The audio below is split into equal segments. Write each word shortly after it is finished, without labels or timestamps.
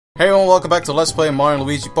Hey everyone, welcome back to Let's Play Mario &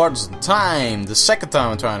 Luigi Partners in Time! The second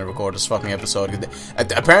time I'm trying to record this fucking episode.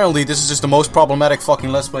 Apparently, this is just the most problematic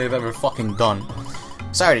fucking Let's Play I've ever fucking done.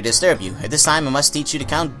 Sorry to disturb you. At this time, I must teach you to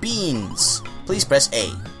count beans. Please press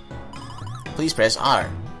A. Please press R.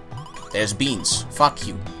 There's beans. Fuck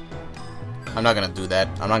you. I'm not gonna do that.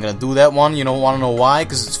 I'm not gonna do that one. You don't wanna know why?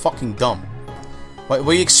 Because it's fucking dumb.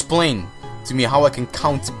 Will you explain to me how I can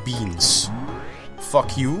count beans?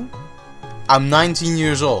 Fuck you. I'm 19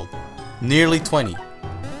 years old, nearly 20. You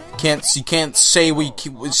can't say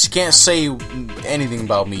anything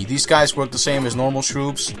about me. These guys work the same as normal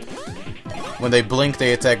shroops. When they blink,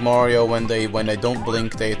 they attack Mario. When they don't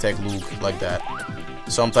blink, they attack Luke, like that.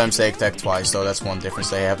 Sometimes they attack twice, though. That's one difference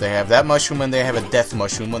they have. They have that mushroom and they have a death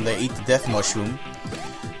mushroom. When they eat the death mushroom,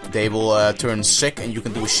 they will turn sick, and you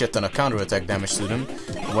can do a shit ton of counter-attack damage to them.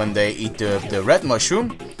 When they eat the red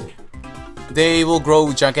mushroom, they will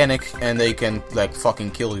grow gigantic, and they can, like,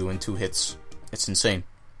 fucking kill you in 2 hits. It's insane.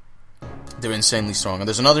 They're insanely strong. And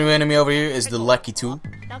there's another enemy over here, is the Lucky 2.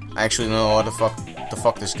 I actually don't know what the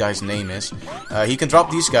fuck this guy's name is. He can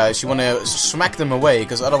drop these guys. You wanna smack them away,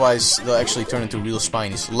 because otherwise they'll actually turn into real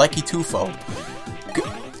spinies. Lucky 2-fo.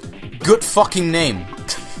 Good fucking name.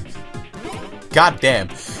 God damn.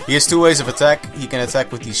 He has 2 ways of attack. He can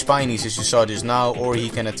attack with these spinies, as you saw just now, or he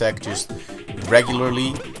can attack just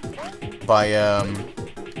regularly. By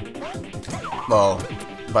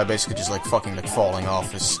basically just like fucking like falling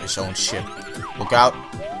off his own shit. Look out.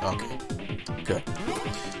 Okay. Good.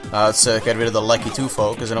 Let's get rid of the Lucky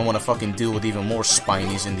 2-fo, because I don't want to fucking deal with even more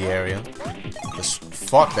spinies in the area. Just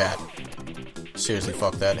fuck that. Seriously,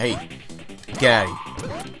 fuck that. Hey, get out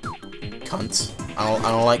of here. Cunt. I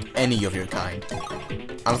don't like any of your kind.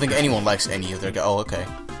 I don't think anyone likes any of their oh, okay.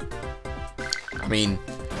 I mean,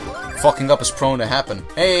 fucking up is prone to happen.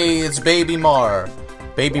 Hey, it's Baby Mar.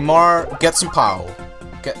 Baby Mar, get some power.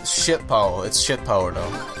 Get shit power. It's shit power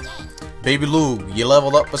though. Baby Lou, you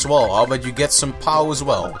leveled up as well. I'll bet you get some power as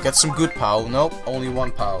well. Get some good power. Nope, only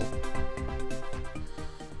 1 power.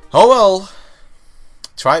 Oh well.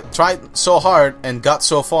 Tried so hard and got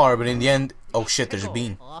so far, but in the end, oh shit, there's a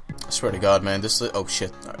bean. I swear to God, man, this. Oh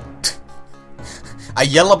shit. I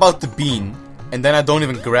yell about the bean, and then I don't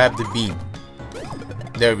even grab the bean.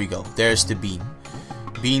 There we go. There's the bean.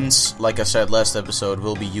 Beans, like I said last episode,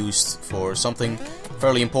 will be used for something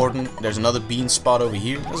fairly important. There's another bean spot over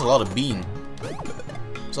here. There's a lot of bean.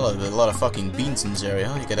 There's a lot of fucking beans in this area.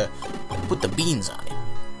 Huh? You gotta put the beans on it.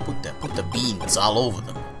 Put the beans all over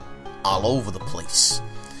them, all over the place.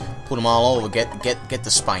 Put them all over. Get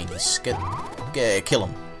the spinies. Kill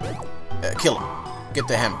them. Kill them. Get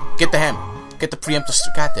the hammer. Get the hammer. Get the preemptive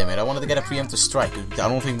strike. God damn it! I wanted to get a preemptive strike. I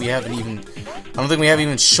don't think we have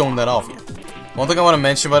even shown that off yet. One thing I want to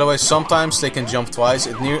mention, by the way, sometimes they can jump twice.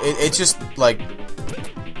 It's just like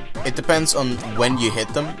it depends on when you hit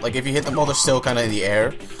them. Like if you hit them while they're still kind of in the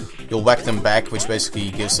air, you'll whack them back, which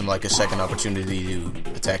basically gives them like a second opportunity to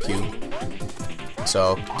attack you.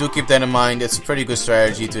 So do keep that in mind. It's a pretty good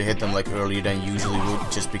strategy to hit them like earlier than you usually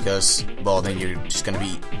would, just because, well, then you're just gonna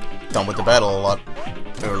be done with the battle a lot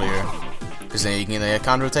earlier. Because then you can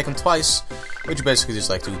counter-attack them twice, which basically just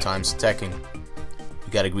like 2 times attacking.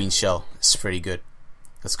 You got a green shell. It's pretty good.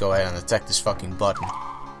 Let's go ahead and attack this fucking button.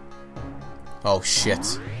 Oh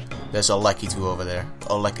shit. There's a Lucky 2 over there.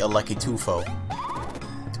 Oh, like a Lucky 2-fo.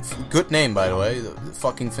 Good name, by the way.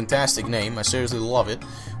 Fucking fantastic name. I seriously love it.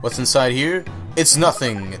 What's inside here? It's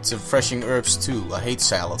nothing. It's refreshing herbs too. I hate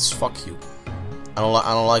salads. Fuck you. I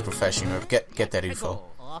don't like refreshing herbs. Get that info.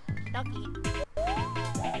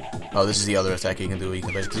 Oh, this is the other attack you can do. You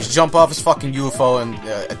can basically just jump off his fucking UFO and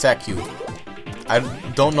attack you. I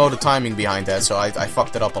don't know the timing behind that, so I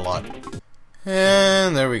fucked it up a lot.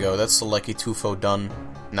 And there we go. That's the Lucky 2-fo done.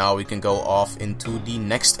 Now we can go off into the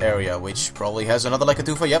next area, which probably has another Lucky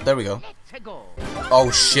 2-fo. Yep, there we go. Oh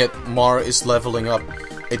shit, Mar is leveling up.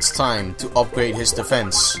 It's time to upgrade his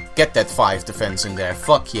defense. Get that 5 defense in there.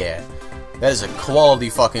 Fuck yeah. That is a quality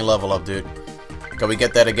fucking level up, dude. Can we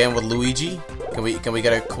get that again with Luigi? Can we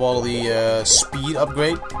get a quality speed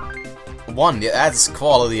upgrade? 1, yeah, that's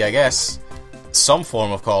quality, I guess. Some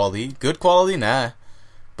form of quality. Good quality? Nah.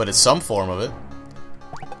 But it's some form of it.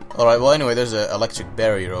 Alright, well anyway, there's an electric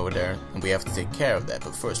barrier over there, and we have to take care of that.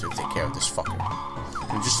 But first we have to take care of this fucker.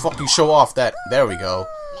 And just fucking show off that. There we go.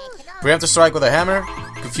 Preemptive strike with a hammer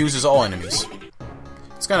confuses all enemies.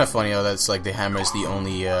 It's kind of funny how that's like the hammer is the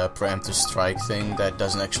only preemptive strike thing that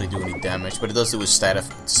doesn't actually do any damage, but it does do a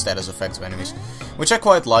status effect to enemies, which I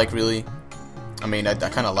quite like, really. I mean, I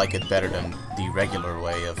kind of like it better than the regular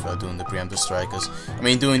way of doing the preemptive strike, because, I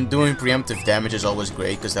mean, doing preemptive damage is always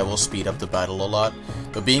great, because that will speed up the battle a lot,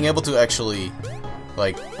 but being able to actually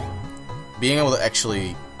Like, being able to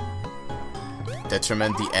actually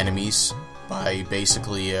detriment the enemies by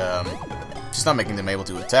basically just not making them able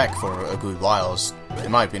to attack for a good while is,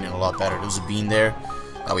 in my opinion, a lot better. There was a bean there.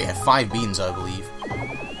 Now we have 5 beans, I believe.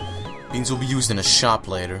 Beans will be used in a shop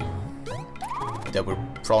later that we're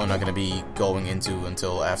probably not going to be going into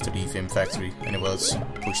until after the Vim factory. Anyway, let's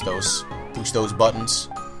push those buttons.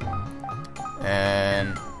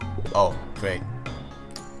 And oh, great.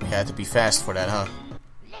 We had to be fast for that, huh?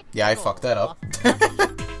 Yeah, I fucked that up.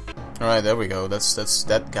 Alright, there we go. That's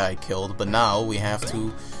that guy killed. But now we have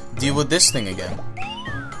to deal with this thing again.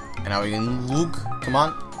 And now we can Lug. Come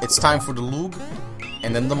on. It's time for the Lug.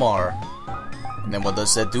 And then the Mar. And then what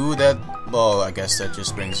does that do? That, well, I guess that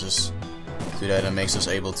just brings us to that and makes us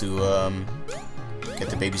able to get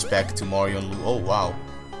the babies back to Mario and Lug. Oh, wow.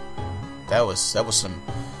 That was some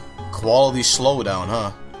quality slowdown,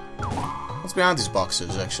 huh? What's behind these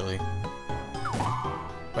boxes, actually?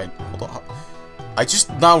 Wait, hold on. I just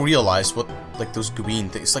now realized what, like, those green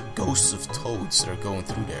things, it's like ghosts of toads that are going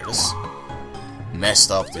through there. That's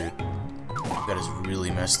messed up, dude. That is really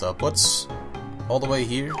messed up. What's all the way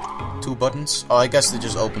here? 2 buttons? Oh, I guess it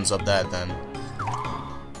just opens up that then.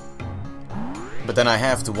 But then I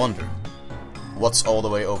have to wonder, what's all the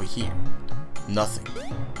way over here? Nothing.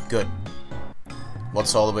 Good.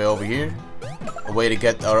 What's all the way over here? A way to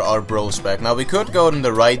get our bros back. Now we could go in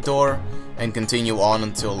the right door and continue on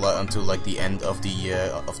until like the end of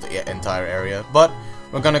the entire area, but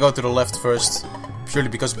we're gonna go to the left first, purely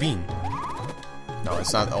because bean. No,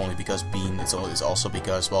 it's not only because bean. It's also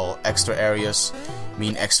because, well, extra areas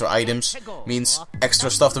mean extra items, means extra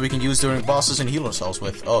stuff that we can use during bosses and heal ourselves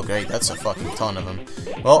with. Oh great, that's a fucking ton of them.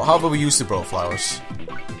 Well, how about we use the bro flowers?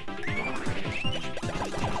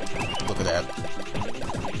 Look at that.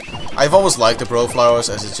 I've always liked the bro flowers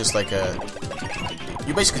as it's just like a...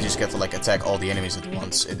 You basically just get to like attack all the enemies at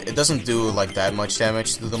once. It doesn't do like that much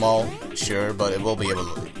damage to them all, sure, but it will be able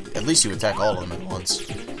to... At least you attack all of them at once.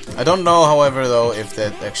 I don't know, however, though, if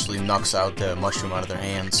that actually knocks out the mushroom out of their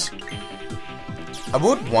hands. I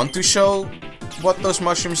would want to show what those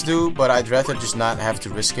mushrooms do, but I'd rather just not have to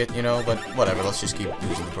risk it, you know, but whatever, let's just keep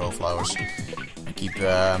using the bro flowers. And keep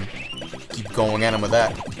going at them with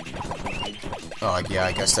that. Oh, yeah,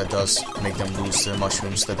 I guess that does make them lose the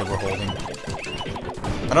mushrooms that they were holding.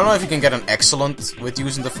 I don't know if you can get an excellent with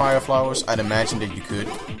using the fire flowers. I'd imagine that you could.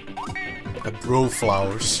 Bro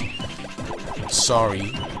flowers.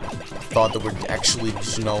 Sorry. I thought that were actually,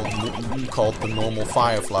 you know, called the normal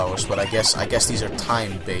fire flowers, but I guess these are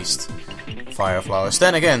time-based fire flowers.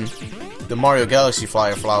 Then again, the Mario Galaxy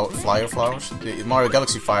fire flowers? The Mario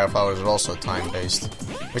Galaxy fire flowers are also time-based,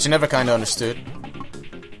 which I never kind of understood.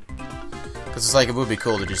 Because it's like, it would be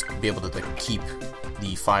cool to just be able to like, keep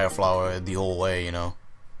the fire flower the whole way, you know.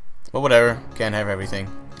 But whatever, can't have everything.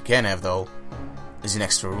 Can have, though, is an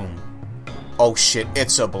extra room. Oh shit,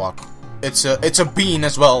 it's a block. It's a bean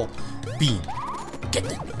as well. Bean. Get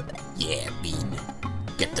them. Yeah, bean.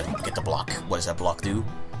 Get them. Get the block. What does that block do?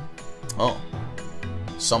 Oh.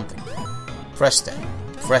 Something. Press that.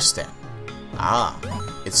 Press that. Ah.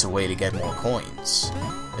 It's a way to get more coins.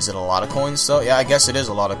 Is it a lot of coins though? Yeah, I guess it is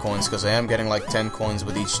a lot of coins because I am getting like 10 coins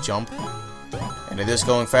with each jump. And it is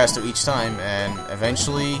going faster each time, and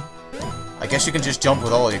eventually I guess you can just jump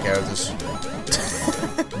with all your characters.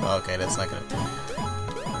 Okay, that's not gonna...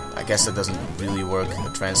 I guess that doesn't really work or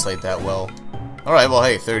translate that well. Alright, well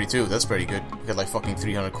hey, 32, that's pretty good. We got like fucking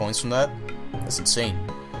 300 coins from that. That's insane.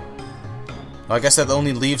 Well, I guess that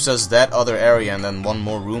only leaves us that other area and then one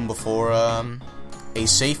more room before a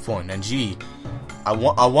save point. And gee, I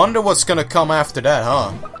wonder what's gonna come after that,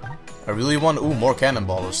 huh? I really want... Ooh, more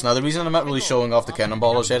cannonballers. Now the reason I'm not really showing off the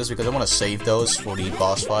cannonballers yet is because I want to save those for the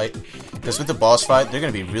boss fight. Because with the boss fight, they're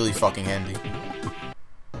gonna be really fucking handy.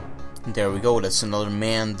 There we go, that's another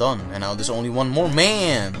man done. And now there's only one more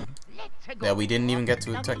man that we didn't even get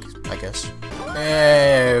to attack, I guess.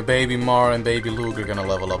 Hey, Baby Mar and Baby Luke are gonna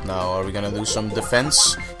level up now. Are we gonna do some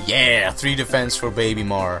defense? Yeah, 3 defense for Baby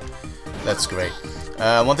Mar. That's great.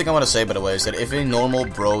 One thing I want to say, by the way, is that if a normal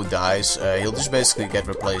bro dies, he'll just basically get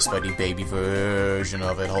replaced by the baby version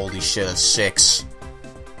of it. Holy shit, that's 6.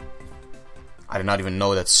 I did not even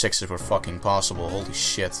know that 6s were fucking possible. Holy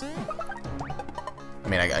shit. I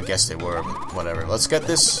mean, I guess they were, but whatever. Let's get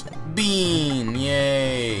this bean!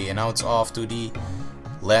 Yay! And now it's off to the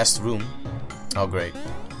last room. Oh, great.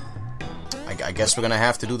 I guess we're gonna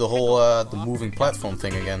have to do the whole, the moving platform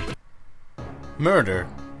thing again. Murder.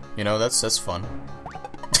 You know, that's fun.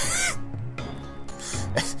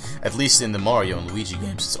 At least in the Mario and Luigi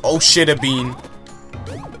games. It's, oh shit, a bean!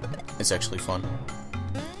 It's actually fun.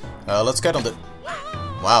 Let's get on the...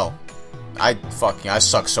 Wow. I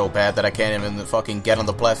suck so bad that I can't even fucking get on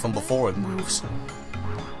the platform before it moves.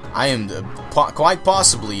 I am quite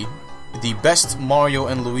possibly the best Mario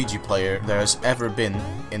and Luigi player there has ever been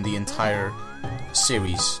in the entire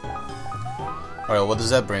series. Alright, what does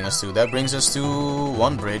that bring us to? That brings us to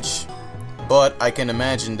one bridge. But I can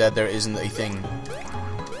imagine that there isn't a thing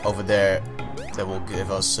over there that will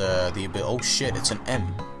give us the ability. Oh shit, it's an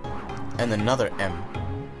M. And another M.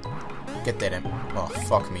 Get that M. Oh,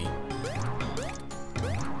 fuck me.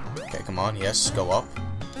 Okay, come on, yes, go up.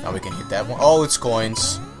 Now we can hit that one. Oh, it's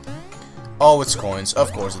coins. Oh, it's coins.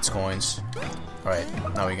 Of course it's coins. Alright,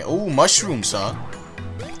 now we get... Ooh, mushrooms, huh?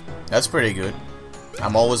 That's pretty good.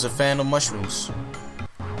 I'm always a fan of mushrooms.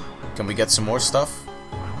 Can we get some more stuff?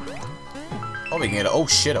 Oh, we can get... Oh,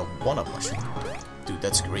 shit, a one-up mushroom. Dude,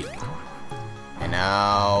 that's great. And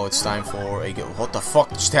now it's time for a... What the fuck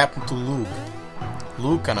just happened to Luke?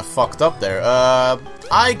 Luke kinda fucked up there.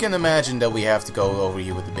 I can imagine that we have to go over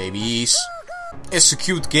here with the babies. It's a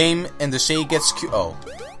cute game, and the say gets cute... Oh.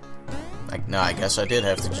 Nah, I guess I did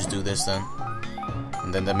have to just do this then.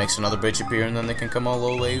 And then that makes another bridge appear, and then they can come all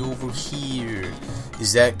the way over here.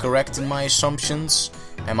 Is that correct in my assumptions?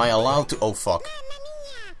 Am I allowed to... Oh, fuck.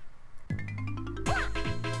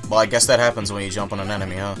 Well, I guess that happens when you jump on an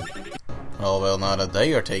enemy, huh? Oh, well, now that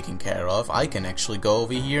they are taken care of, I can actually go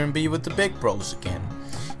over here and be with the big bros again.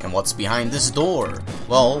 And what's behind this door?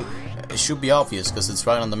 Well, it should be obvious, because it's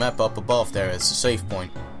right on the map up above there. It's a save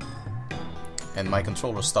point. And my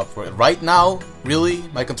controller stopped working. Right now? Really?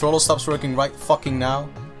 My controller stops working right fucking now?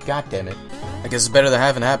 God damn it. I guess it's better to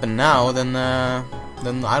have it happen now than, I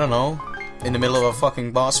don't know, in the middle of a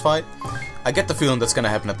fucking boss fight. I get the feeling that's gonna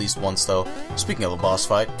happen at least once, though. Speaking of a boss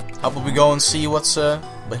fight, how about we go and see what's,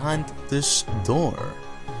 behind this door?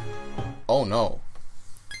 Oh no.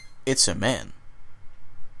 It's a man.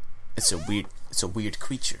 It's a weird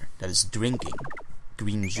creature that is drinking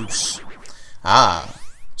green juice. Ah.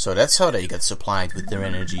 So that's how they get supplied with their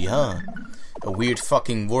energy, huh? A weird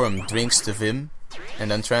fucking worm drinks the Vim, and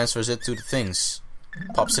then transfers it to the things.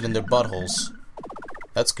 Pops it in their buttholes.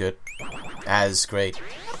 That's good. That is great.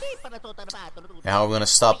 And how are we gonna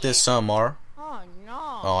stop this, Mar?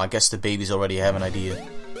 Oh, I guess the babies already have an idea.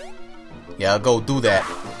 Yeah, I'll go do that.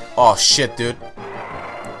 Oh, shit, dude.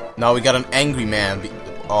 Now we got an angry man.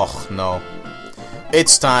 Oh, no.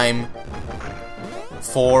 It's time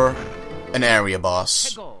for an area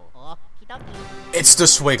boss. It's the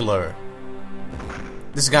Swiggler.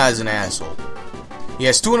 This guy's an asshole. He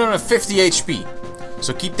has 250 HP,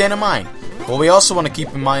 so keep that in mind. What we also want to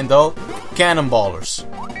keep in mind, though, Cannonballers.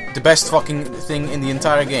 The best fucking thing in the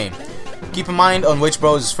entire game. Keep in mind on which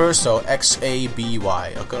bros is first, so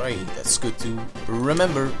X-A-B-Y. Okay, that's good to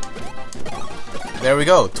remember. There we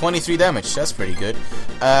go, 23 damage, that's pretty good.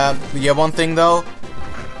 Yeah, one thing though,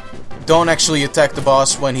 don't actually attack the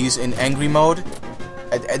boss when he's in angry mode.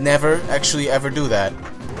 I'd never actually ever do that,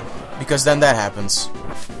 because then that happens.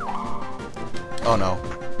 Oh no,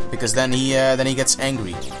 because then he gets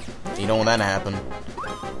angry. You don't want that to happen.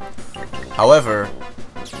 However,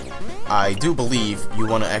 I do believe you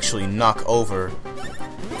want to actually knock over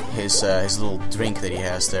his little drink that he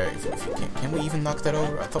has there. If you can we even knock that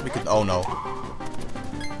over? I thought we could. Oh no,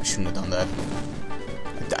 I shouldn't have done that.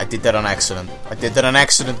 I did that on accident. I did that on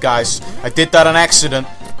accident, guys. I did that on accident.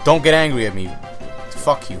 Don't get angry at me.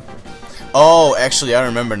 Fuck you. Oh, actually, I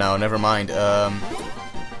remember now. Never mind.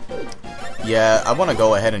 Yeah, I want to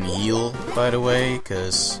go ahead and heal, by the way,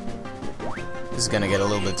 because this is gonna get a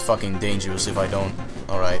little bit fucking dangerous if I don't.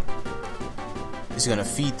 Alright. He's gonna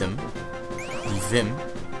feed them. The Vim.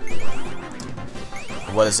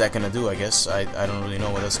 What is that gonna do, I guess? I don't really know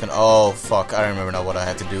what that's gonna... Oh, fuck. I remember now what I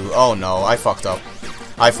had to do. Oh, no. I fucked up.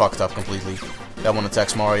 I fucked up completely. That one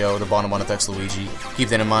attacks Mario. The bottom one attacks Luigi. Keep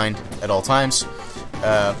that in mind at all times.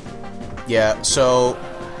 Yeah, so...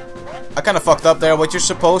 I kind of fucked up there. What you're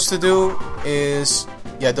supposed to do is...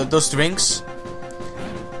 Yeah, those drinks...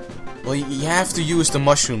 Well, you have to use the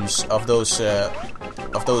mushrooms of those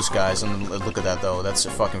guys. And look at that, though. That's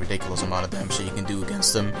a fucking ridiculous amount of damage that you can do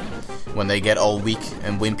against them when they get all weak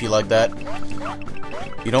and wimpy like that.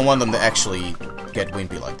 You don't want them to actually get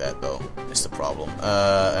wimpy like that, though. Is the problem.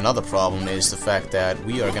 Another problem is the fact that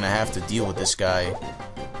we are gonna have to deal with this guy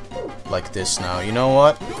like this now. You know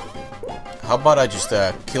what? How about I just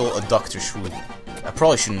kill a Dr. Shrew? I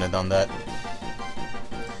probably shouldn't have done that.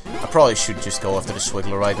 I probably should just go after the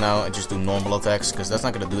Swiggler right now and just do normal attacks, because that's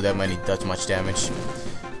not gonna do that much damage.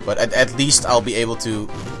 But at least I'll be able to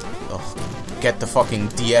get the fucking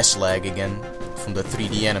DS lag again from the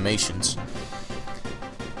 3D animations.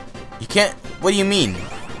 You can't. What do you mean?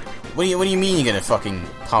 What do you mean you're gonna fucking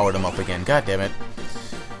power them up again? God damn it!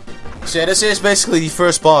 So yeah, this is basically the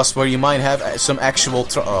first boss where you might have some actual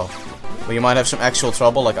trouble,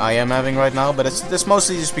 like I am having right now. But it's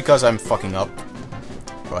mostly just because I'm fucking up.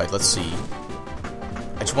 Right, let's see.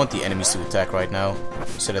 I just want the enemies to attack right now,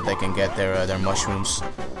 so that they can get their mushrooms.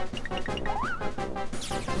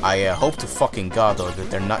 I hope to fucking god though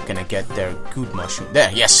that they're not gonna get their good mushroom.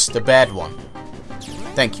 There, yes, the bad one.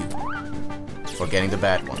 Thank you for getting the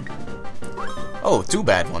bad one. Oh, 2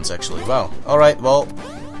 bad ones actually. Wow. Alright, well,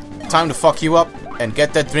 time to fuck you up and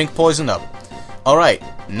get that drink poisoned up. Alright,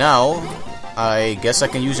 now I guess I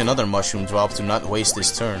can use another mushroom drop to not waste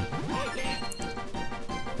this turn.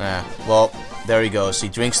 Well, there he goes. He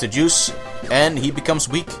drinks the juice and he becomes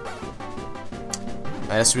weak. And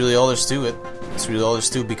that's really all there's to it. That's really all there's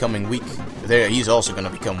to becoming weak. There, he's also gonna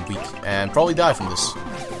become weak and probably die from this.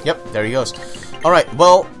 Yep, there he goes. Alright,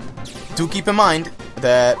 well, do keep in mind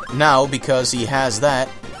that now, because he has that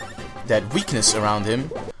weakness around him,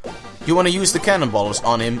 you want to use the cannonballers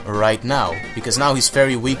on him right now, because now he's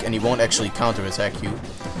very weak and he won't actually counterattack you.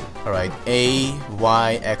 Alright, A,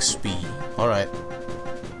 Y, X, B. Alright.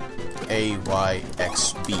 A, Y,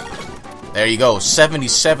 X, B. There you go,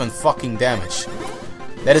 77 fucking damage.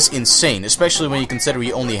 That is insane, especially when you consider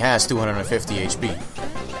he only has 250 HP.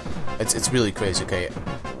 It's really crazy. Okay,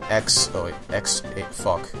 X, oh wait, X,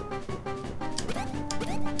 fuck.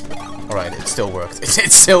 Alright, it still worked.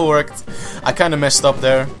 It still worked. I kinda messed up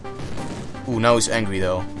there. Ooh, now he's angry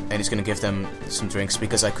though, and he's gonna give them some drinks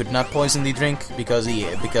because I could not poison the drink because the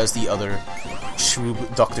other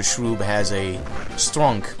Dr. Shroob has a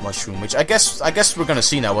strong mushroom, which I guess we're gonna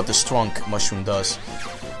see now what the strong mushroom does.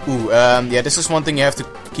 Ooh, yeah, this is one thing you have to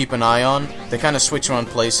keep an eye on. They kind of switch around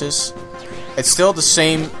places. It's still the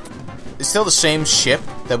same ship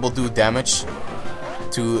that will do damage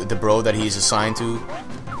to the bro that he's assigned to.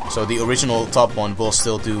 So the original top one will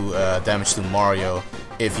still do damage to Mario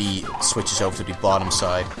if he switches over to the bottom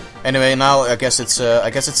side. Anyway, now I guess it's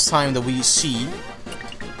time that we see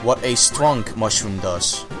what a strong mushroom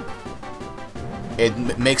does. It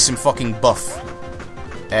makes him fucking buff.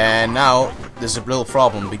 And now there's a little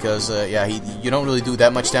problem because yeah, you don't really do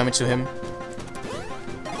that much damage to him.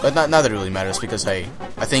 But not that it really matters because hey,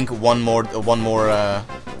 I think one more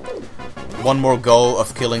go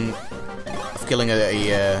of killing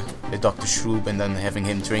a Dr. Shroob and then having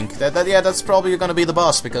him drink. Yeah, that's probably gonna be the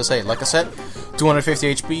boss because hey, like I said,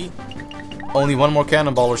 250 HP. Only one more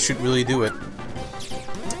cannonballer should really do it.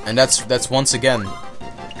 And that's once again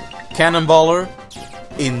cannonballer,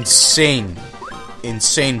 insane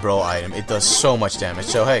bro item. It does so much damage.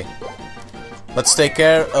 So hey, let's take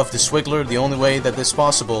care of the Swiggler the only way that is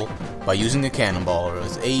possible, by using the cannonballer.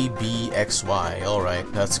 It's A, B, X, Y. Alright,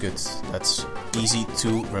 that's good. That's easy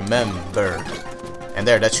to remember. And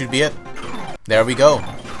there, that should be it. There we go.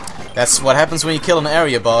 That's what happens when you kill an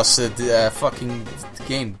area boss. The fucking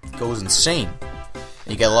game goes insane.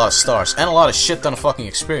 You get a lot of stars and a lot of shit ton of fucking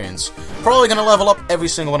experience. Probably gonna level up every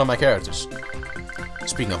single one of my characters.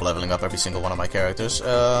 Speaking of leveling up every single one of my characters, what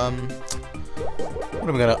are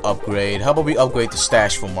we gonna upgrade? How about we upgrade the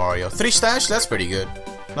stash for Mario? 3 stash? That's pretty good.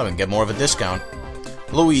 Now we can get more of a discount.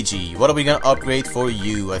 Luigi, what are we gonna upgrade for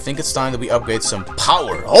you? I think it's time that we upgrade some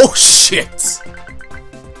power. Oh shit!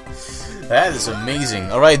 That is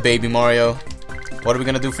amazing. Alright, baby Mario. What are we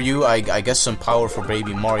gonna do for you? I guess some power for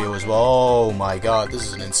baby Mario as well. Oh my god, this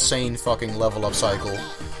is an insane fucking level up cycle.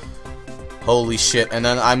 Holy shit. And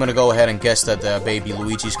then I'm gonna go ahead and guess that baby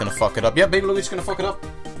Luigi's gonna fuck it up. Yeah, baby Luigi's gonna fuck it up.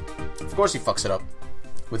 Of course he fucks it up.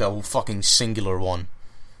 With a fucking singular one.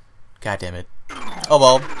 God damn it. Oh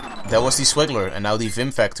well, that was the Swiggler, and now the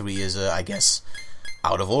Vim Factory is, I guess,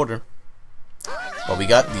 out of order. But we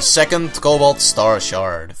got the second Cobalt Star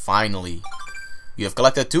Shard, finally. You have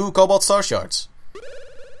collected 2 Cobalt Star Shards.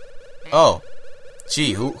 Oh.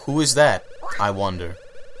 Gee, who is that? I wonder.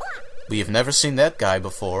 We have never seen that guy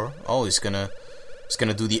before. Oh, he's gonna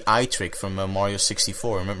do the eye trick from Mario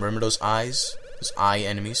 64. Remember those eyes? Those eye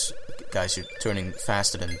enemies? Guys are turning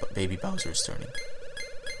faster than Baby Bowser is turning.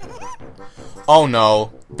 Oh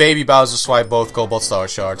no. Baby Bowser swiped both Cobalt Star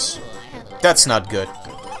Shards. That's not good.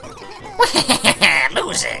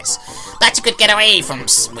 Losers! Thought you could get away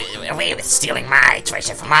with stealing my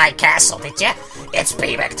treasure from my castle, did ya? It's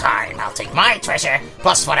payback time. I'll take my treasure,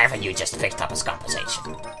 plus whatever you just picked up as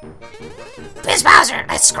compensation. Biz Bowser,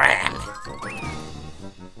 let's scram!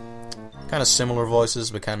 Kind of similar voices,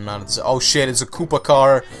 but kind of not. Oh shit, it's a Koopa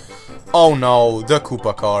car. Oh no, the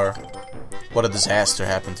Koopa car. What a disaster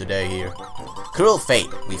happened today here. Cruel fate.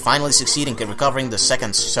 We finally succeed in recovering the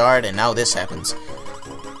second shard, and now this happens.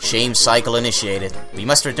 Shame cycle initiated. We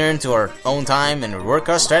must return to our own time and rework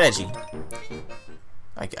our strategy.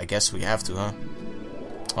 I guess we have to, huh?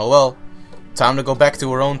 Oh well. Time to go back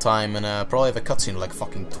to our own time and probably have a cutscene in like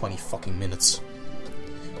fucking 20 fucking minutes.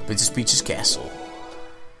 Princess Peach's castle.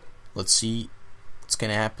 Let's see what's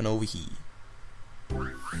gonna happen over here.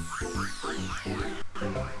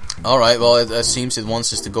 Alright, well it seems it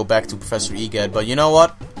wants us to go back to Professor E.Gadd, but you know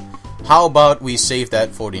what? How about we save that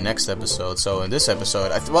for the next episode? So in this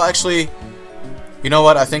episode, well actually, you know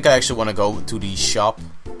what? I think I actually want to go to the shop.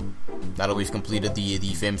 Now that we've completed the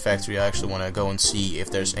Vim factory, I actually want to go and see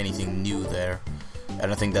if there's anything new there.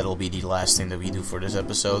 And I think that'll be the last thing that we do for this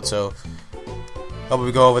episode, so how about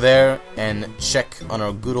we go over there and check on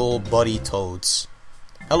our good old buddy Toads.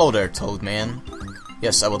 Hello there, Toad man.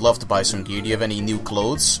 Yes, I would love to buy some gear. Do you have any new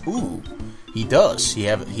clothes? Ooh, he does. He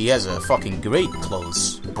has a fucking great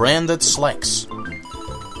clothes. Branded slacks.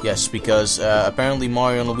 Yes, because apparently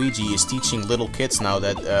Mario and Luigi is teaching little kids now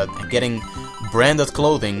that getting branded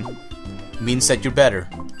clothing means that you're better.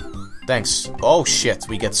 Thanks. Oh shit,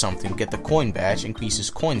 we get something. We get the coin badge. Increases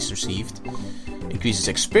coins received. Increases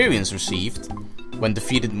experience received when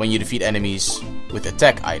you defeat enemies with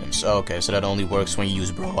attack items. Okay, so that only works when you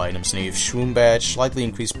use bro items. And you have shroom badge. Slightly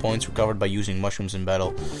increased points recovered by using mushrooms in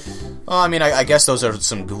battle. Well, I mean, I guess those are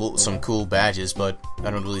some cool badges, but I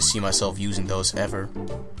don't really see myself using those ever.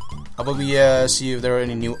 How about we see if there are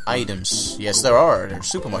any new items? Yes, there are. There's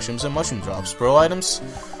super mushrooms and mushroom drops. Bro items?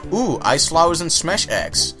 Ooh, ice flowers and smash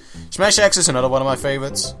eggs. Smash eggs is another one of my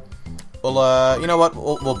favorites. Well, you know what?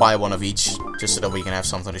 We'll buy one of each, just so that we can have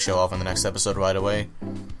something to show off in the next episode right away.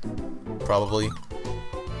 Probably.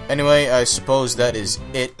 Anyway, I suppose that is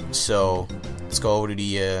it. So let's go over to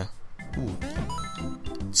the ooh,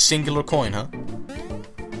 singular coin, huh?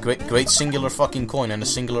 Great singular fucking coin and a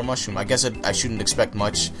singular mushroom. I guess I shouldn't expect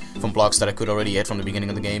much from blocks that I could already hit from the beginning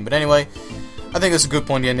of the game. But anyway, I think that's a good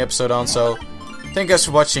point to end the episode on. So, thank you guys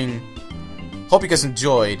for watching. Hope you guys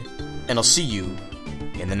enjoyed. And I'll see you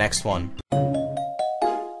in the next one.